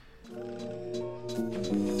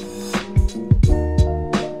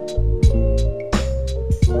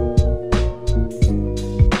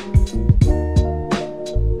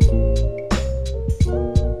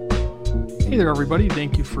everybody.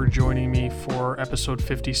 Thank you for joining me for episode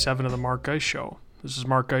 57 of the Mark Geis Show. This is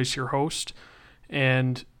Mark Geis, your host,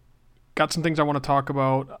 and got some things I want to talk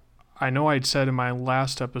about. I know I'd said in my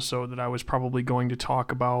last episode that I was probably going to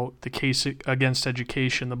talk about The Case Against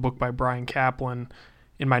Education, the book by Bryan Caplan,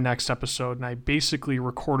 in my next episode, and I basically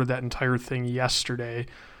recorded that entire thing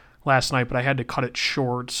last night, but I had to cut it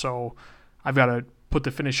short, so I've got to put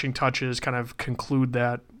the finishing touches, kind of conclude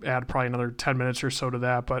that, add probably another 10 minutes or so to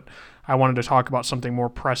that, but I wanted to talk about something more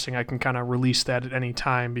pressing. I can kind of release that at any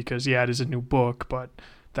time because, yeah, it is a new book, but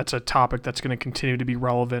that's a topic that's going to continue to be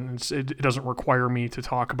relevant. It doesn't require me to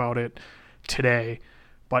talk about it today,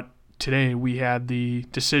 but today we had the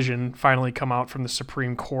decision finally come out from the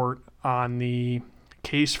Supreme Court on the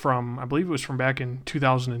case from, I believe it was from back in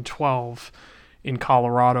 2012 in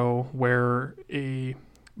Colorado, where a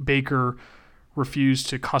baker refused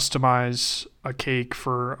to customize a cake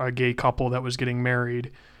for a gay couple that was getting married,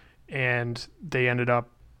 and they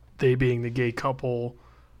being the gay couple,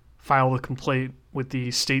 filed a complaint with the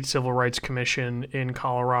State Civil Rights Commission in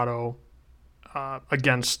Colorado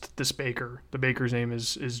against this baker. The baker's name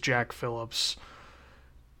is Jack Phillips,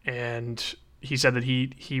 and he said that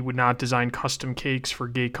he would not design custom cakes for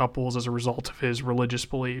gay couples as a result of his religious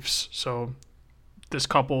beliefs. So this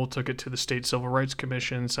couple took it to the State Civil Rights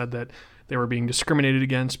Commission, said that they were being discriminated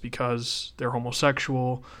against because they're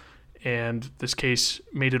homosexual, and this case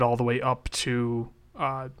made it all the way up to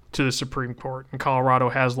the Supreme Court. And Colorado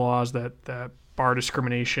has laws that bar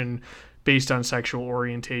discrimination based on sexual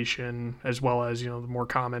orientation, as well as, the more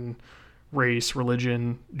common race,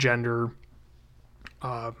 religion, gender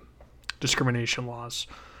discrimination laws.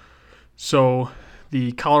 So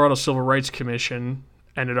the Colorado Civil Rights Commission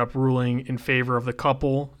ended up ruling in favor of the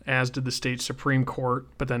couple, as did the state Supreme Court,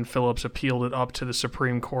 but then Phillips appealed it up to the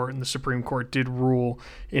Supreme Court, and the Supreme Court did rule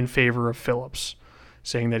in favor of Phillips,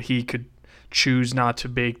 saying that he could choose not to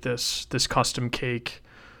bake this custom cake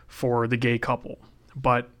for the gay couple.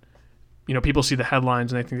 But, people see the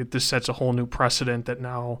headlines, and I think that this sets a whole new precedent that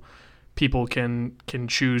now people can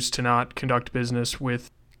choose to not conduct business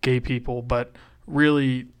with gay people, but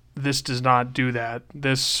really this does not do that.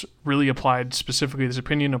 This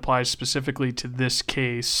opinion applies specifically to this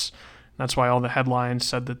case. That's why all the headlines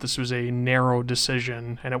said that this was a narrow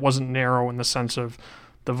decision, and it wasn't narrow in the sense of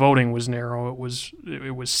the voting was narrow. It was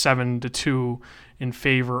 7-2 in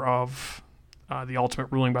favor of the ultimate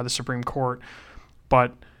ruling by the Supreme Court.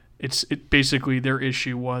 But it basically their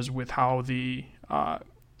issue was with how the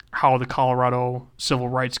Colorado Civil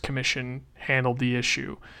Rights Commission handled the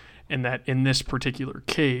issue. And that in this particular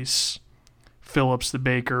case, Phillips, the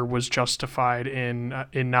baker, was justified in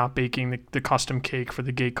not baking the custom cake for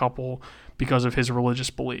the gay couple because of his religious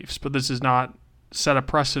beliefs. But this does not set a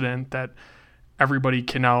precedent that everybody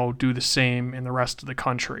can now do the same in the rest of the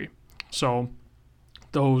country. So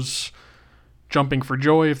those jumping for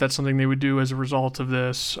joy, if that's something they would do as a result of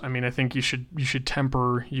this, I think you should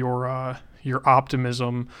temper your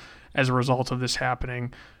optimism as a result of this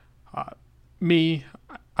happening.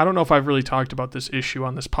 I don't know if I've really talked about this issue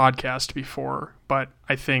on this podcast before, but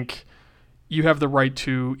I think you have the right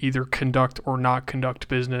to either conduct or not conduct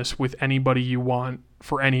business with anybody you want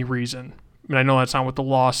for any reason. I know that's not what the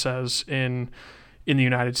law says in the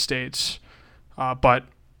United States, but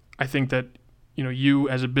I think that you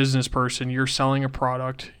as a business person, you're selling a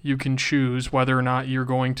product, you can choose whether or not you're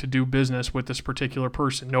going to do business with this particular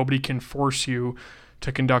person. Nobody can force you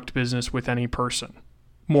to conduct business with any person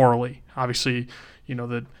morally. Obviously,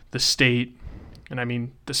 the state,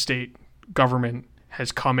 and the state government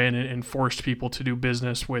has come in and forced people to do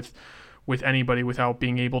business with anybody without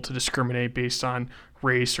being able to discriminate based on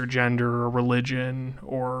race or gender or religion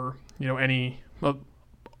or, any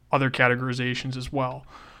other categorizations as well.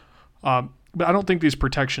 But I don't think these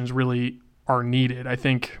protections really are needed. I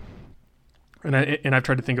think, and I've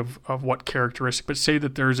tried to think of what characteristic, but say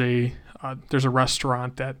that there's a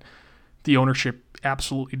restaurant that the ownership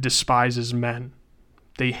absolutely despises men.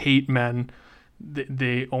 They hate men.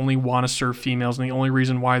 They only want to serve females, and the only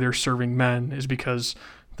reason why they're serving men is because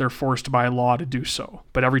they're forced by law to do so.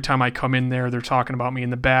 But every time I come in there, they're talking about me in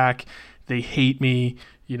the back. They hate me.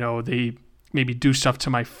 They maybe do stuff to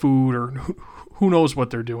my food, or who knows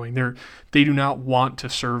what they're doing. They do not want to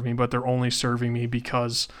serve me, but they're only serving me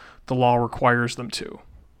because the law requires them to.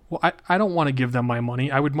 Well, I don't want to give them my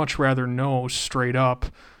money. I would much rather know straight up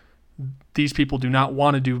these people do not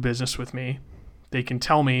want to do business with me. They can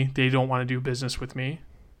tell me they don't want to do business with me.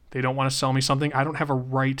 They don't want to sell me something. I don't have a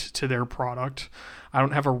right to their product. I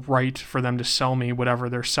don't have a right for them to sell me whatever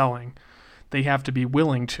they're selling. They have to be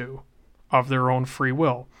willing to, of their own free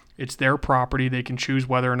will. It's their property. They can choose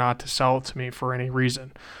whether or not to sell it to me for any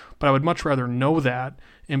reason. But I would much rather know that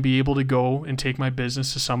and be able to go and take my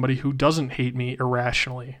business to somebody who doesn't hate me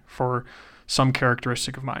irrationally for some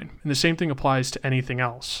characteristic of mine. And the same thing applies to anything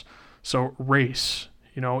else. So race,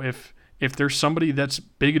 if there's somebody that's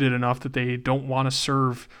bigoted enough that they don't want to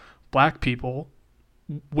serve black people,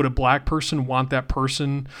 would a black person want that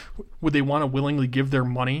person? Would they want to willingly give their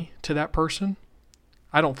money to that person?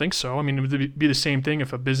 I don't think so. I mean, it would be the same thing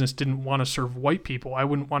if a business didn't want to serve white people. I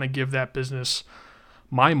wouldn't want to give that business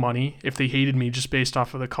my money if they hated me just based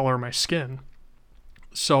off of the color of my skin.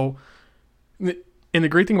 So, and the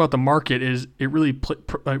great thing about the market is it really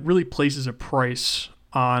places a price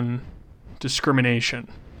on discrimination.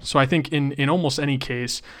 So I think in almost any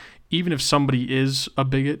case, even if somebody is a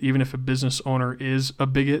bigot, even if a business owner is a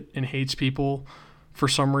bigot and hates people for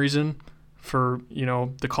some reason, for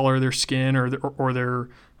the color of their skin or their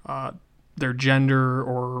gender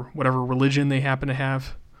or whatever religion they happen to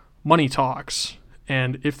have, money talks.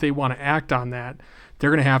 And if they want to act on that,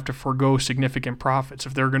 they're going to have to forego significant profits.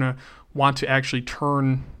 If they're going to want to actually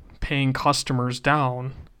turn paying customers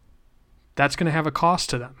down, that's going to have a cost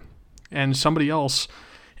to them. And somebody else,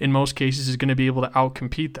 in most cases, is going to be able to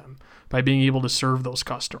outcompete them by being able to serve those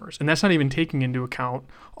customers. And that's not even taking into account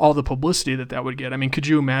all the publicity that would get. I mean, could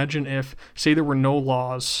you imagine if, say, there were no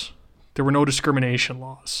laws, there were no discrimination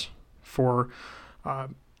laws for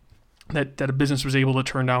that a business was able to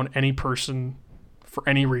turn down any person for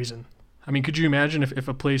any reason? I mean, could you imagine if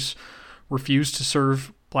a place refused to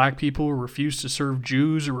serve black people or refused to serve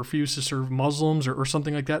Jews or refused to serve Muslims or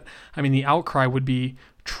something like that? I mean, the outcry would be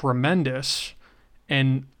tremendous,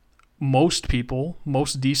 and most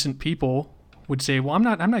decent people would say, well, I'm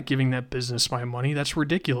not giving that business my money. That's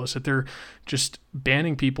ridiculous that they're just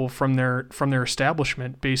banning people from their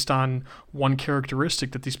establishment based on one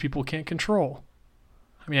characteristic that these people can't control.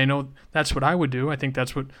 I mean, I know that's what I would do. I think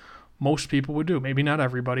that's what most people would do. Maybe not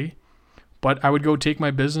everybody, but I would go take my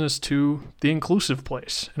business to the inclusive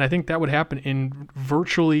place. And I think that would happen in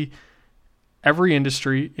virtually every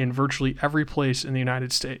industry, in virtually every place in the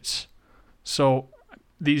United States. So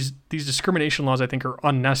these discrimination laws, I think, are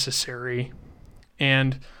unnecessary.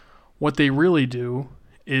 And what they really do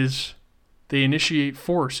is they initiate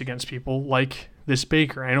force against people like this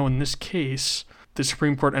baker. I know in this case, the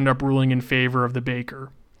Supreme Court ended up ruling in favor of the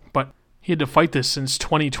baker. But he had to fight this since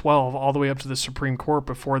 2012 all the way up to the Supreme Court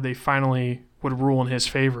before they finally would rule in his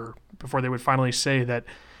favor, before they would finally say that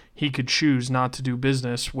he could choose not to do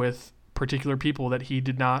business with particular people that he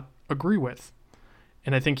did not agree with.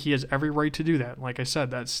 And I think he has every right to do that. Like I said,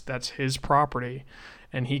 that's his property,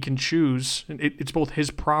 and he can choose. It's both his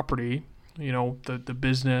property, the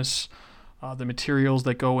business, the materials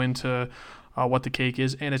that go into what the cake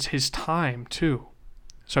is, and it's his time too.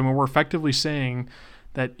 So I mean, we're effectively saying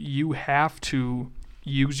that you have to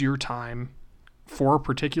use your time for a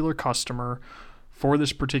particular customer for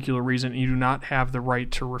this particular reason, and you do not have the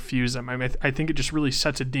right to refuse them. I mean, I think it just really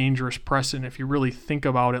sets a dangerous precedent if you really think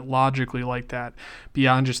about it logically like that,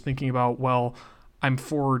 beyond just thinking about, well, I'm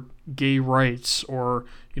for gay rights, or,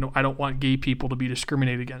 I don't want gay people to be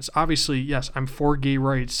discriminated against. Obviously, yes, I'm for gay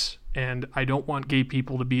rights, and I don't want gay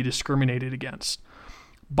people to be discriminated against.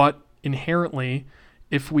 But inherently,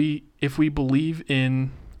 if we believe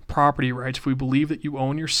in property rights, if we believe that you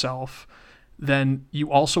own yourself, then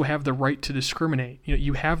you also have the right to discriminate.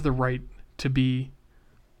 You have the right to be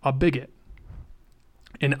a bigot.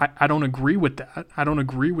 And I don't agree with that. I don't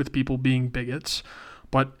agree with people being bigots.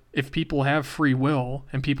 But if people have free will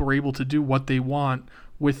and people are able to do what they want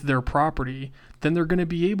with their property, then they're going to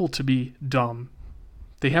be able to be dumb.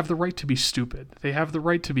 They have the right to be stupid. They have the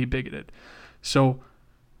right to be bigoted. So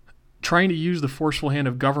trying to use the forceful hand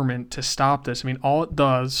of government to stop this, I mean, all it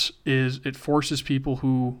does is it forces people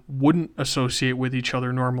who wouldn't associate with each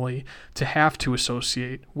other normally to have to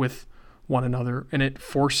associate with one another. And it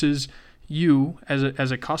forces you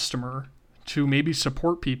as a customer to maybe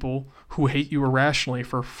support people who hate you irrationally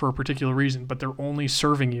for a particular reason, but they're only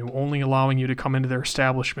serving you, only allowing you to come into their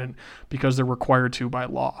establishment because they're required to by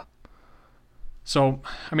law. So,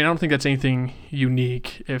 I mean, I don't think that's anything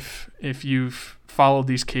unique if you've followed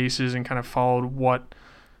these cases and kind of followed what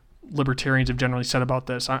libertarians have generally said about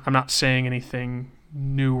this. I'm not saying anything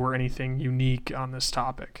new or anything unique on this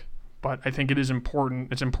topic, but I think it is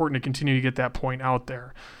important. It's important to continue to get that point out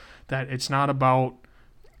there, that it's not about,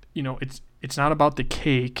 it's not about the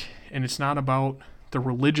cake, and it's not about the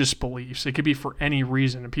religious beliefs. It could be for any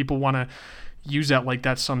reason, and people want to use that like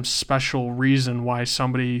that's some special reason why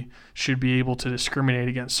somebody should be able to discriminate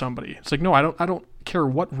against somebody. It's like, no, I don't care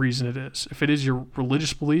what reason it is. If it is your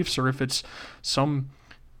religious beliefs, or if it's some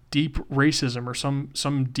deep racism or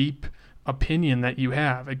some deep opinion that you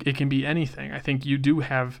have. It can be anything. I think you do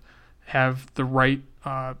have the right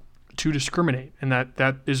to discriminate, and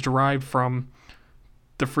that is derived from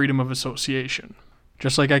the freedom of association.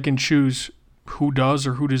 Just like I can choose who does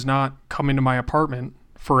or who does not come into my apartment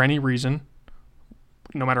for any reason,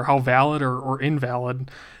 no matter how valid or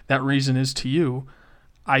invalid that reason is to you,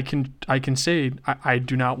 I can say I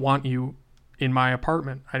do not want you in my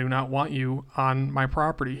apartment. I do not want you on my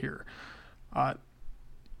property here.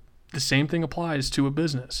 The same thing applies to a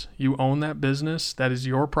business. You own that business. That is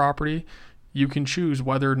your property. You can choose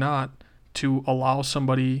whether or not to allow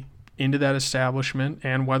somebody into that establishment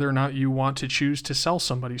and whether or not you want to choose to sell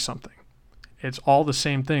somebody something. It's all the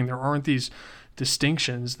same thing. There aren't these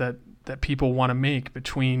distinctions that people want to make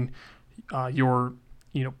between your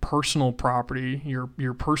personal property,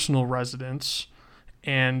 your personal residence,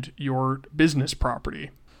 and your business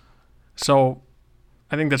property. So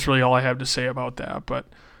I think that's really all I have to say about that. But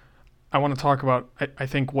I want to talk about, I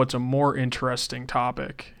think, what's a more interesting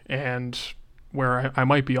topic, and where I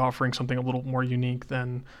might be offering something a little more unique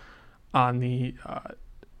than on the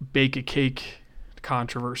bake a cake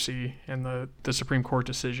controversy and the Supreme Court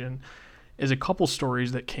decision, is a couple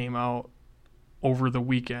stories that came out over the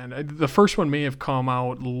weekend. The first one may have come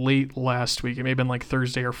out late last week. It may have been like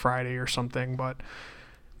Thursday or Friday or something, but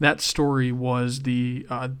that story was the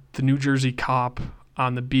New Jersey cop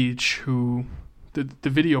on the beach who the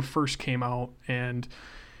video first came out, and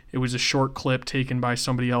it was a short clip taken by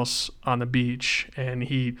somebody else on the beach, and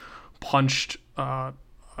he punched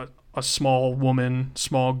a small woman,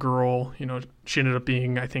 small girl. She ended up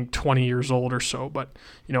being, I think, 20 years old or so, but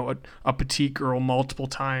a petite girl multiple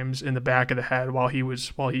times in the back of the head while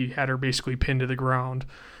he had her basically pinned to the ground.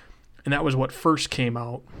 And that was what first came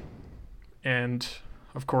out. And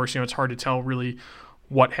of course, it's hard to tell really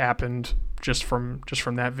what happened just from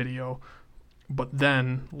that video. But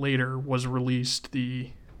then later was released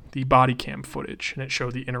the body cam footage, and it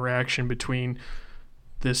showed the interaction between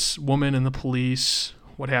this woman and the police,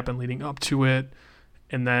 what happened leading up to it,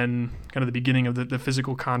 and then kind of the beginning of the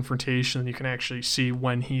physical confrontation. You can actually see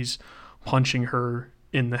when he's punching her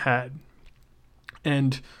in the head.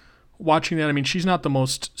 And watching that, she's not the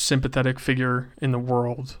most sympathetic figure in the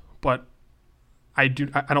world, but I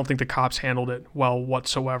don't think the cops handled it well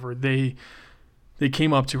whatsoever. They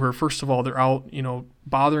came up to her. First of all, they're out,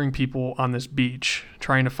 bothering people on this beach,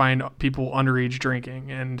 trying to find people underage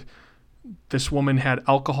drinking. And this woman had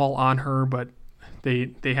alcohol on her, but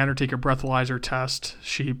they had her take a breathalyzer test.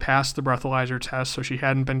 She passed the breathalyzer test, so she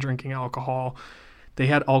hadn't been drinking alcohol. They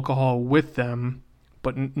had alcohol with them,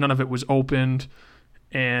 but none of it was opened.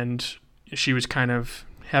 And she was kind of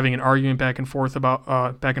having an argument back and forth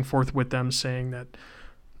with them, saying that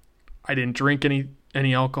I didn't drink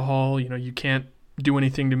any alcohol. You can't do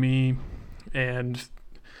anything to me. And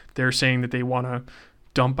they're saying that they want to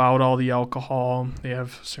dump out all the alcohol. They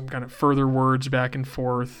have some kind of further words back and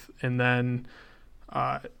forth, and then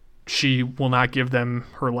she will not give them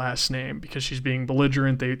her last name because she's being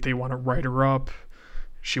belligerent. They want to write her up.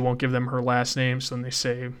 She won't give them her last name, so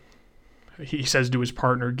then he says to his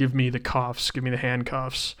partner, give me the cuffs, give me the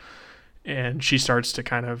handcuffs. And she starts to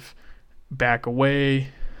kind of back away,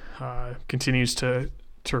 continues to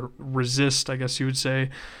resist, I guess you would say.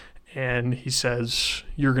 And he says,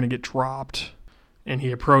 you're going to get dropped. And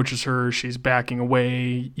he approaches her. She's backing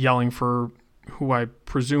away, yelling for who I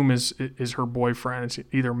presume is her boyfriend. It's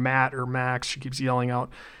either Matt or Max. She keeps yelling out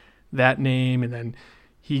that name. And then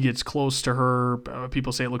he gets close to her.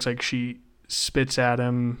 People say it looks like she spits at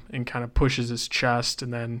him and kind of pushes his chest.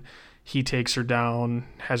 And then he takes her down,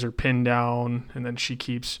 has her pinned down. And then she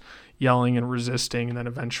keeps yelling and resisting. And then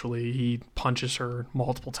eventually he punches her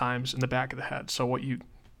multiple times in the back of the head. So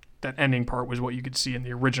that ending part was what you could see in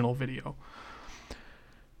the original video.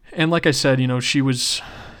 And like I said,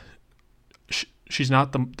 she's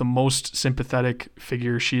not the most sympathetic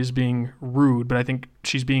figure. She is being rude, but I think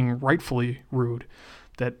she's being rightfully rude.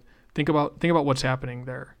 That think about what's happening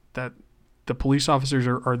there. That the police officers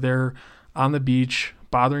are there on the beach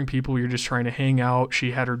bothering people. You're just trying to hang out.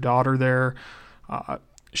 She had her daughter there.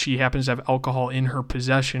 She happens to have alcohol in her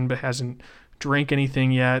possession, but hasn't drank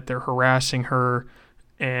anything yet. They're harassing her,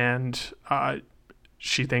 and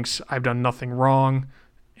she thinks I've done nothing wrong.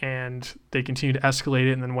 And they continue to escalate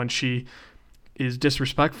it. And then when she is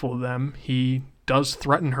disrespectful to them, he does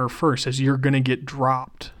threaten her first, says, you're going to get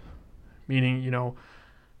dropped. Meaning,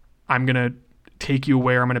 I'm going to take you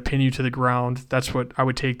away, or I'm going to pin you to the ground. That's what I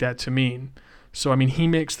would take that to mean. So, he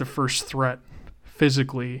makes the first threat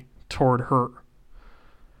physically toward her.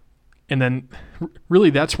 And then really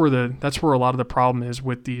that's where a lot of the problem is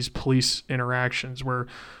with these police interactions, where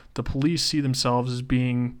the police see themselves as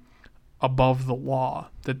being above the law,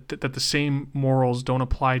 that the same morals don't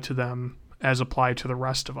apply to them as apply to the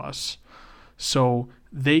rest of us. So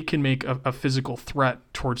they can make a physical threat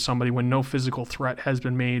towards somebody when no physical threat has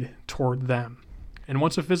been made toward them. And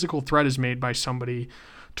once a physical threat is made by somebody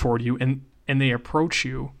toward you and they approach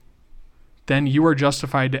you, then you are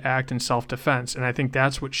justified to act in self-defense. And I think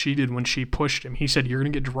that's what she did when she pushed him. He said, you're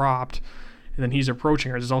going to get dropped. And then he's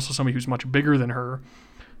approaching her. There's also somebody who's much bigger than her.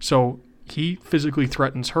 So he physically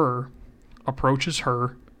threatens her, approaches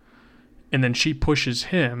her, and then she pushes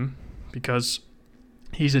him because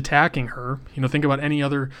he's attacking her. Think about any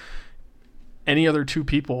other two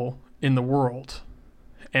people in the world,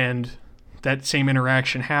 and that same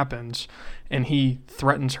interaction happens, and he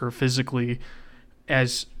threatens her physically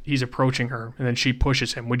as he's approaching her, and then she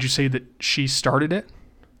pushes him. Would you say that she started it?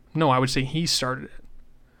 No, I would say he started it.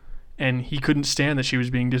 And he couldn't stand that she was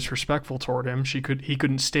being disrespectful toward him. He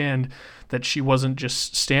couldn't stand that she wasn't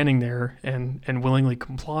just standing there and willingly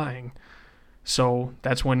complying. So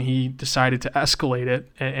that's when he decided to escalate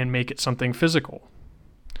it and make it something physical.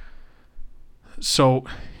 So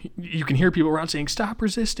you can hear people around saying, stop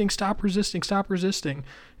resisting, stop resisting, stop resisting.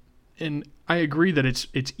 And I agree that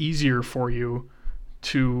it's easier for you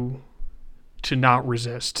to not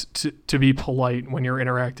resist, to be polite when you're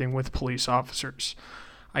interacting with police officers.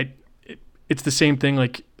 It's the same thing,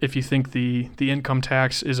 like if you think the income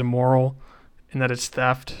tax is immoral and that it's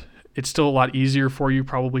theft, it's still a lot easier for you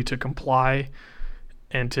probably to comply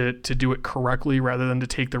and to do it correctly rather than to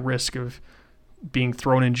take the risk of being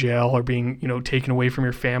thrown in jail or being, taken away from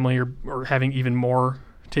your family or having even more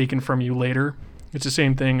taken from you later. It's the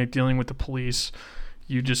same thing like dealing with the police.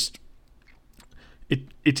 It's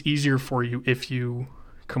easier for you if you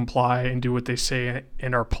comply and do what they say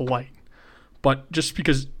and are polite. But just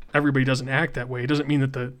because everybody doesn't act that way, it doesn't mean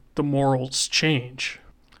that the morals change.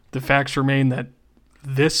 The facts remain that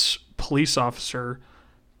this police officer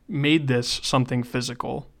made this something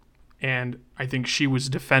physical, and I think she was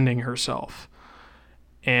defending herself.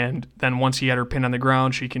 And then once he had her pinned on the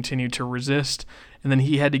ground, she continued to resist, and then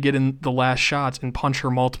he had to get in the last shots and punch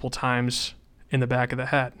her multiple times in the back of the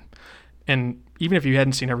head. And even if you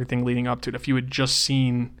hadn't seen everything leading up to it, if you had just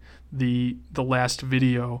seen the last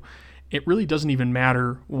video, it really doesn't even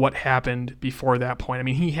matter what happened before that point. I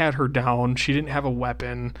mean, he had her down. She didn't have a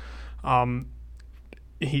weapon.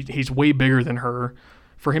 He's way bigger than her.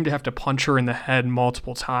 For him to have to punch her in the head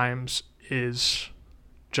multiple times is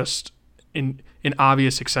just an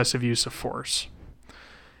obvious excessive use of force.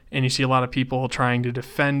 And you see a lot of people trying to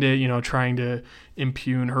defend it, trying to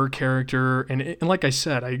impugn her character. And like I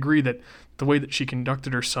said, I agree that the way that she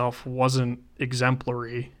conducted herself wasn't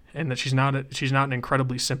exemplary, and that she's not an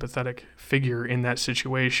incredibly sympathetic figure in that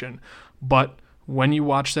situation. But when you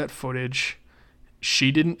watch that footage,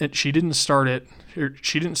 she didn't start it.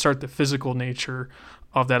 She didn't start the physical nature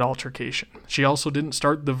of that altercation. She also didn't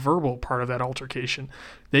start the verbal part of that altercation.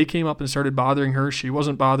 They came up and started bothering her. She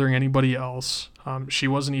wasn't bothering anybody else. She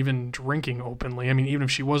wasn't even drinking openly. I mean, even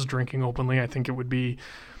if she was drinking openly, I think it would be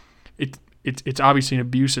it's obviously an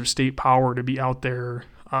abuse of state power to be out there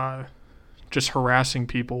just harassing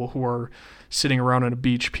people who are sitting around on a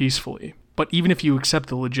beach peacefully. But even if you accept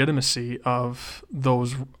the legitimacy of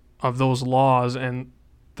those laws and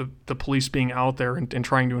the police being out there and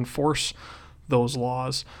trying to enforce those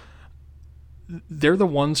laws, they're the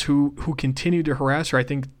ones who continue to harass her. I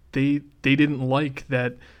think they didn't like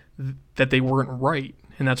that they weren't right.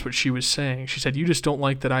 And that's what she was saying. She said, you just don't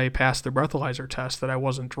like that I passed the breathalyzer test, that I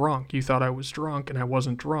wasn't drunk. You thought I was drunk and I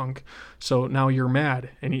wasn't drunk. So now you're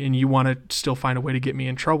mad and you want to still find a way to get me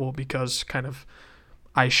in trouble because kind of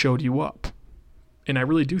I showed you up. And I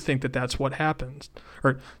really do think that that's what happens,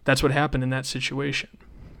 or that's what happened in that situation.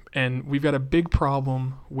 And we've got a big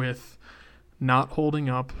problem with not holding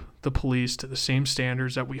up the police to the same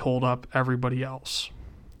standards that we hold up everybody else.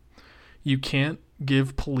 You can't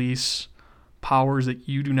give police powers that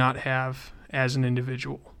you do not have as an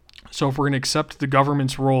individual. So if we're going to accept the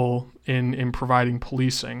government's role in providing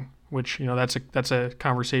policing, which, that's a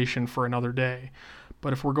conversation for another day,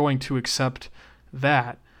 but if we're going to accept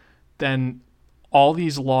that, then all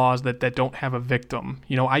these laws that don't have a victim,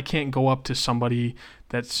 I can't go up to somebody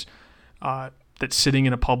that's sitting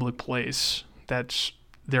in a public place, that's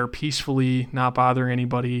there peacefully, not bothering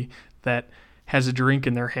anybody, that has a drink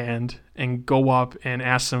in their hand, and go up and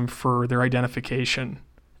ask them for their identification.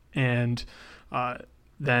 And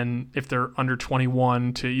then if they're under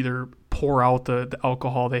 21, to either pour out the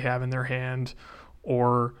alcohol they have in their hand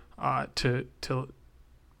or to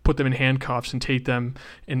put them in handcuffs and take them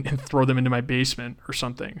and throw them into my basement or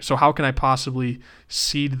something. So how can I possibly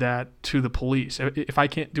cede that to the police? If I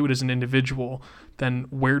can't do it as an individual, then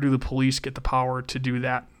where do the police get the power to do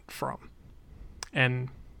that from? And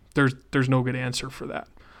there's no good answer for that.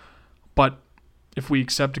 But if we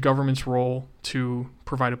accept the government's role to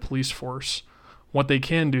provide a police force, what they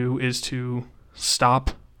can do is to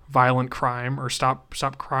stop violent crime or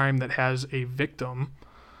stop crime that has a victim.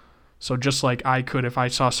 So just like I could, if I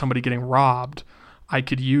saw somebody getting robbed, I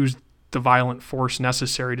could use the violent force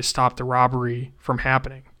necessary to stop the robbery from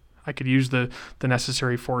happening. I could use the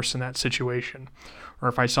necessary force in that situation. Or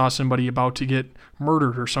if I saw somebody about to get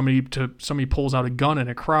murdered, or somebody pulls out a gun in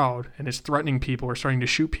a crowd and is threatening people or starting to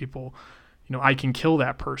shoot people, I can kill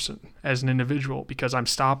that person as an individual because I'm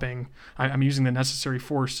using the necessary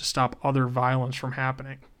force to stop other violence from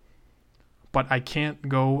happening. But I can't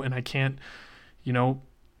go and I can't,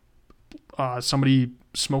 somebody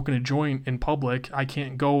smoking a joint in public, I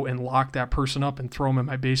can't go and lock that person up and throw them in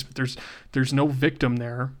my basement. There's no victim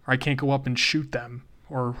there. I can't go up and shoot them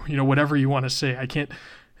or, whatever you want to say.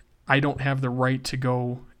 I don't have the right to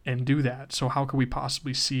go and do that. So how could we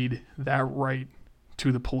possibly cede that right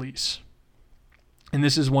to the police? And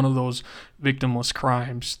this is one of those victimless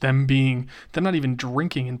crimes, them not even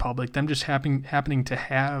drinking in public, them just happening to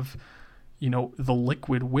have, the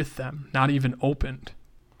liquid with them, not even opened.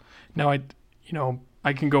 Now,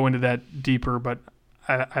 I can go into that deeper, but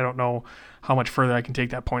I don't know how much further I can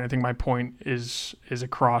take that point. I think my point is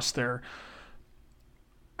across there.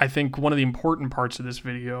 I think one of the important parts of this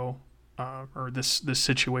video, or this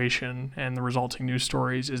situation and the resulting news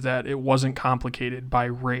stories, is that it wasn't complicated by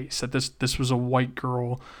race. That this was a white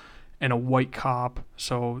girl and a white cop,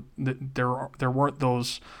 so there weren't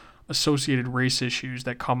those associated race issues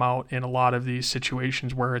that come out in a lot of these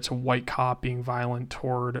situations where it's a white cop being violent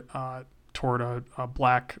toward a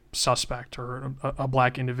black suspect or a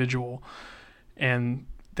black individual, and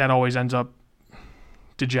that always ends up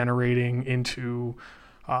degenerating into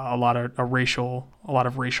a lot of racial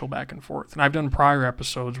back and forth. And I've done prior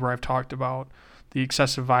episodes where I've talked about the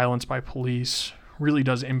excessive violence by police really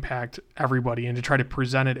does impact everybody, and to try to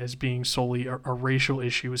present it as being solely a racial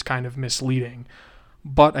issue is kind of misleading.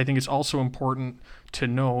 But I think it's also important to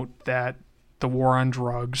note that the war on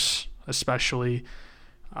drugs, especially,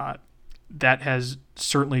 that has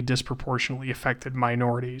certainly disproportionately affected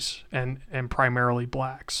minorities and primarily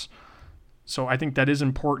blacks. So I think that is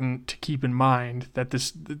important to keep in mind, that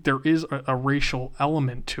there is a racial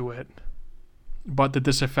element to it, but that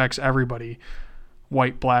this affects everybody: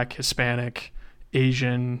 white, black, Hispanic,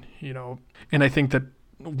 Asian, and I think that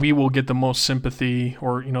we will get the most sympathy,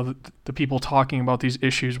 or, the people talking about these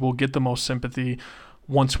issues will get the most sympathy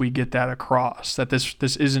once we get that across, that this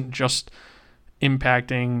isn't just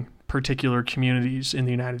impacting particular communities in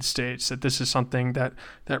the United States, that this is something that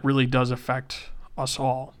really does affect us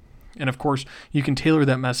all. And of course, you can tailor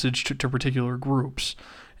that message to particular groups.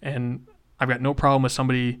 And I've got no problem with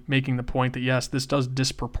somebody making the point that, yes, this does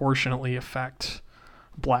disproportionately affect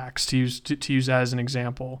blacks, to use that as an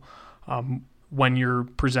example, when you're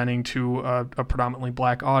presenting to a predominantly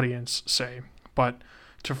black audience, say. But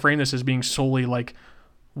to frame this as being solely like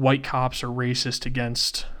white cops are racist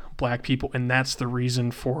against black people, and that's the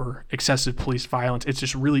reason for excessive police violence, it's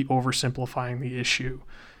just really oversimplifying the issue,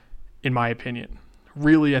 in my opinion.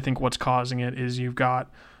 Really, I think what's causing it is you've got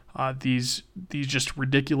these just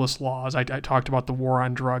ridiculous laws. I talked about the war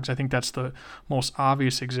on drugs. I think that's the most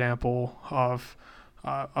obvious example of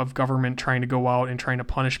government trying to go out and trying to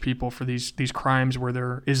punish people for these crimes where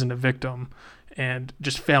there isn't a victim, and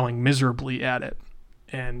just failing miserably at it.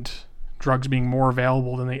 And drugs being more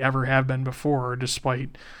available than they ever have been before,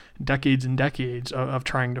 despite decades and decades of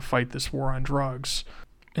trying to fight this war on drugs.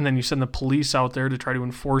 And then you send the police out there to try to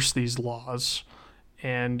enforce these laws.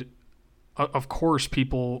 And of course,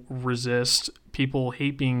 people resist. People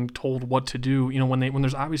hate being told what to do. When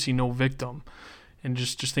there's obviously no victim. And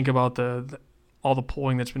just think about all the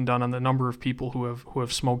polling that's been done on the number of people who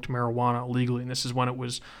have smoked marijuana illegally. And this is when it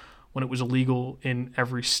was illegal in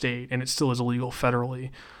every state, and it still is illegal federally.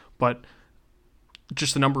 But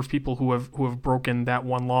just the number of people who have broken that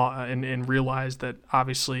one law and realized that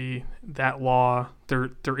obviously that law,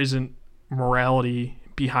 there isn't morality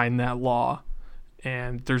behind that law.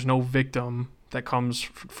 And there's no victim that comes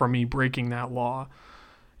from me breaking that law.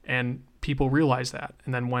 And people realize that.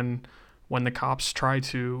 And then when the cops try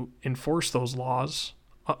to enforce those laws,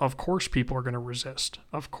 of course people are going to resist.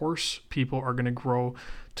 Of course people are going to grow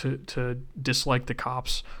to dislike the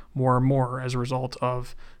cops more and more as a result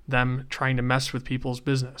of them trying to mess with people's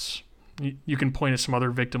business. You can point at some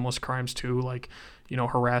other victimless crimes too, like,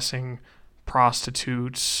 harassing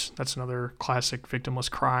prostitutes. That's another classic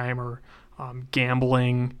victimless crime. Or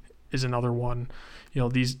gambling is another one.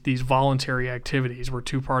 These voluntary activities where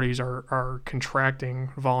two parties are contracting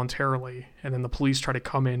voluntarily, and then the police try to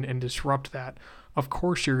come in and disrupt that. Of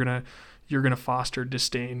course, you're gonna foster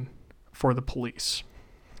disdain for the police.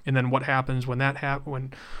 And then what happens when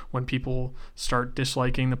when people start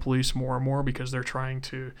disliking the police more and more because they're trying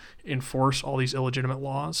to enforce all these illegitimate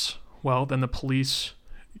laws? Well, then the police,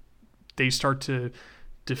 they start to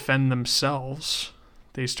defend themselves.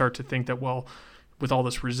 They start to think that, well, with all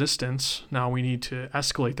this resistance, now we need to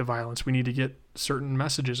escalate the violence. We need to get certain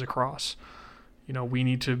messages across. We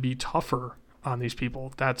need to be tougher on these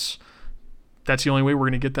people. That's the only way we're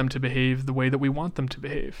going to get them to behave the way that we want them to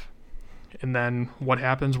behave. And then what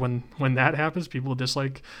happens when that happens? People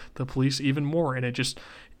dislike the police even more, and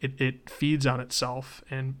it feeds on itself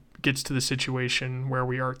and gets to the situation where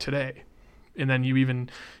we are today. And then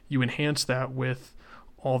you enhance that with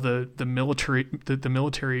all the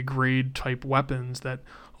military grade type weapons that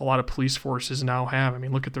a lot of police forces now have. I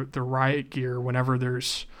mean, look at the riot gear whenever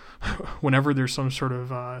there's some sort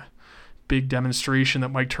of big demonstration that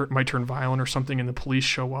might turn violent or something, and the police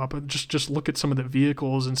show up. Just look at some of the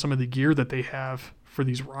vehicles and some of the gear that they have for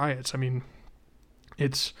these riots. I mean,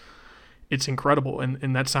 it's incredible,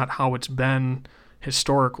 and that's not how it's been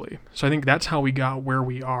historically. So I think that's how we got where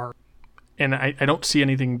we are, and I don't see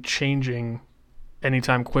anything changing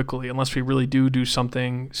anytime quickly unless we really do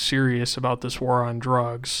something serious about this war on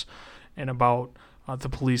drugs and about the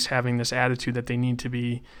police having this attitude that they need to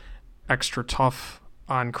be extra tough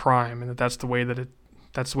on crime, and that's the way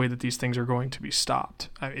that these things are going to be stopped.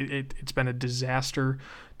 It's been a disaster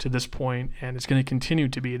to this point, and it's going to continue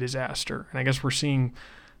to be a disaster. And I guess we're seeing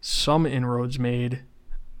some inroads made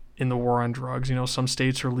in the war on drugs. Some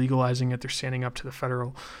states are legalizing it. They're standing up to the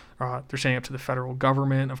federal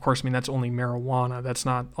government. Of course, I mean, that's only marijuana. That's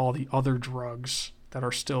not all the other drugs that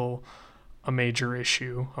are still a major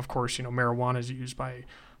issue. Of course, marijuana is used by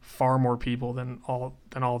far more people than all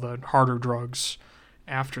the harder drugs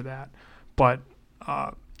after that. But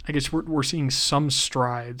I guess we're seeing some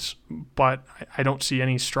strides, but I don't see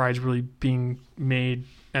any strides really being made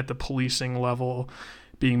at the policing level,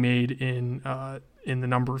 being made in the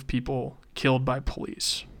number of people killed by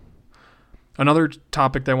police. Another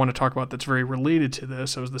topic that I want to talk about that's very related to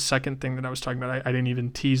this, that was the second thing that I was talking about. I didn't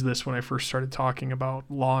even tease this when I first started talking about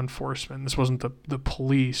law enforcement. This wasn't the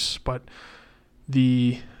police, but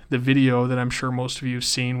the video that I'm sure most of you have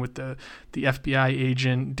seen with the FBI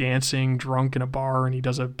agent dancing drunk in a bar, and he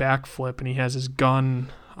does a backflip and he has his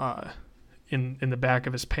gun in the back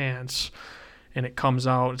of his pants, and it comes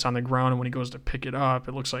out, it's on the ground, and when he goes to pick it up,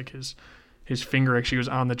 it looks like his finger actually goes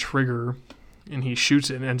on the trigger, and he shoots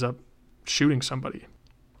it and ends up shooting somebody.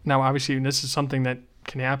 Now, obviously, this is something that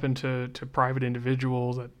can happen to private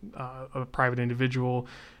individuals, that a private individual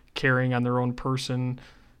carrying on their own person.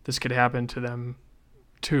 This could happen to them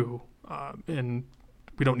too, and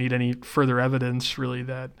we don't need any further evidence really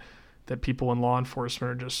that people in law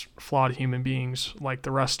enforcement are just flawed human beings like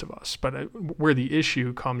the rest of us. But where the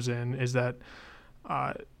issue comes in is that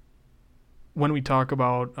when we talk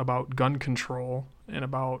about gun control and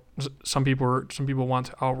about some people want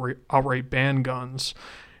to outright ban guns,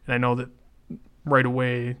 and I know that right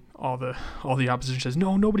away all the opposition says,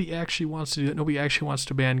 no, nobody actually wants to do that. Nobody actually wants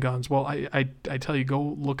to ban guns. Well, I tell you, go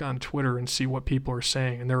look on Twitter and see what people are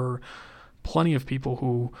saying. And there are plenty of people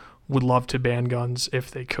who would love to ban guns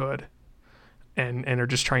if they could, and are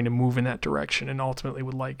just trying to move in that direction and ultimately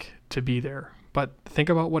would like to be there. But think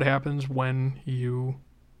about what happens when you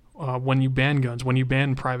ban guns, when you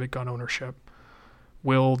ban private gun ownership.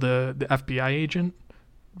 Will the FBI agent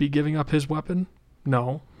be giving up his weapon?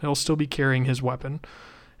 No, he'll still be carrying his weapon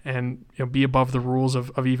and be above the rules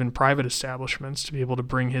of even private establishments to be able to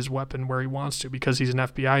bring his weapon where he wants to because he's an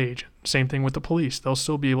FBI agent. Same thing with the police. They'll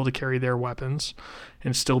still be able to carry their weapons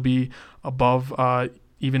and still be above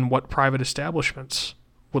even what private establishments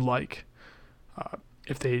would like.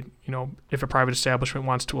 If a private establishment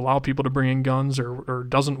wants to allow people to bring in guns or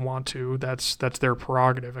doesn't want to, that's their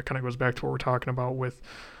prerogative. It kind of goes back to what we're talking about with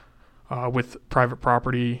private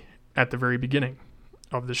property at the very beginning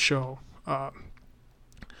of the show.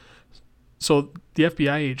 So the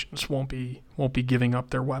FBI agents won't be giving up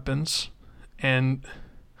their weapons, and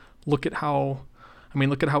look at how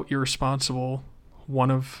irresponsible one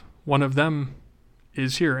of them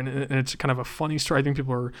is here, and it's kind of a funny story. I think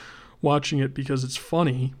people are watching it because it's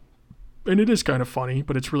funny, and it is kind of funny,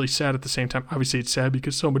 but it's really sad at the same time. Obviously, it's sad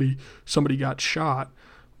because somebody got shot,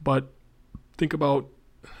 but think about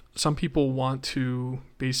some people want to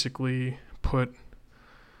basically put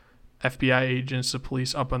FBI agents, the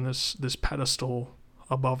police up on this pedestal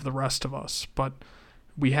above the rest of us. But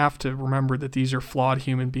we have to remember that these are flawed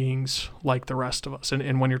human beings like the rest of us.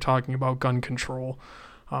 And when you're talking about gun control,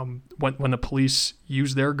 when the police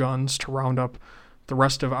use their guns to round up the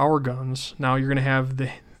rest of our guns, now you're gonna have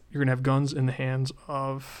guns in the hands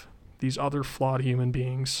of these other flawed human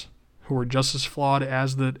beings who are just as flawed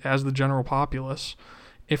as the general populace,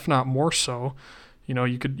 if not more so.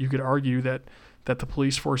 You could argue that the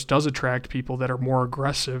police force does attract people that are more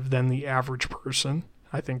aggressive than the average person.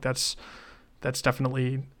 I think that's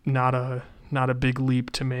definitely not a big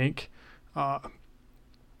leap to make.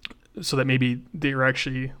 So that maybe they're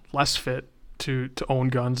actually less fit to own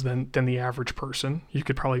guns than the average person. You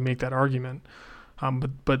could probably make that argument.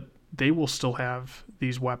 But they will still have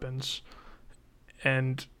these weapons.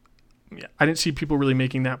 And I didn't see people really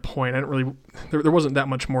making that point. There wasn't that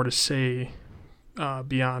much more to say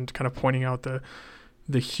beyond kind of pointing out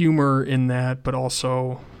the humor in that, but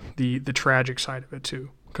also the tragic side of it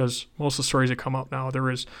too. Because most of the stories that come up now, there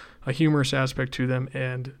is a humorous aspect to them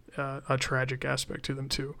and a tragic aspect to them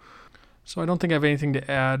too. So I don't think I have anything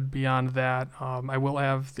to add beyond that. I will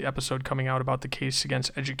have the episode coming out about the case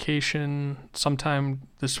against education sometime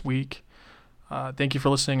this week. Thank you for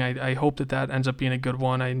listening. I hope that ends up being a good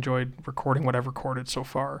one. I enjoyed recording what I've recorded so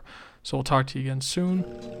far. So we'll talk to you again soon,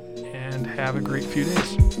 and have a great few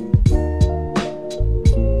days.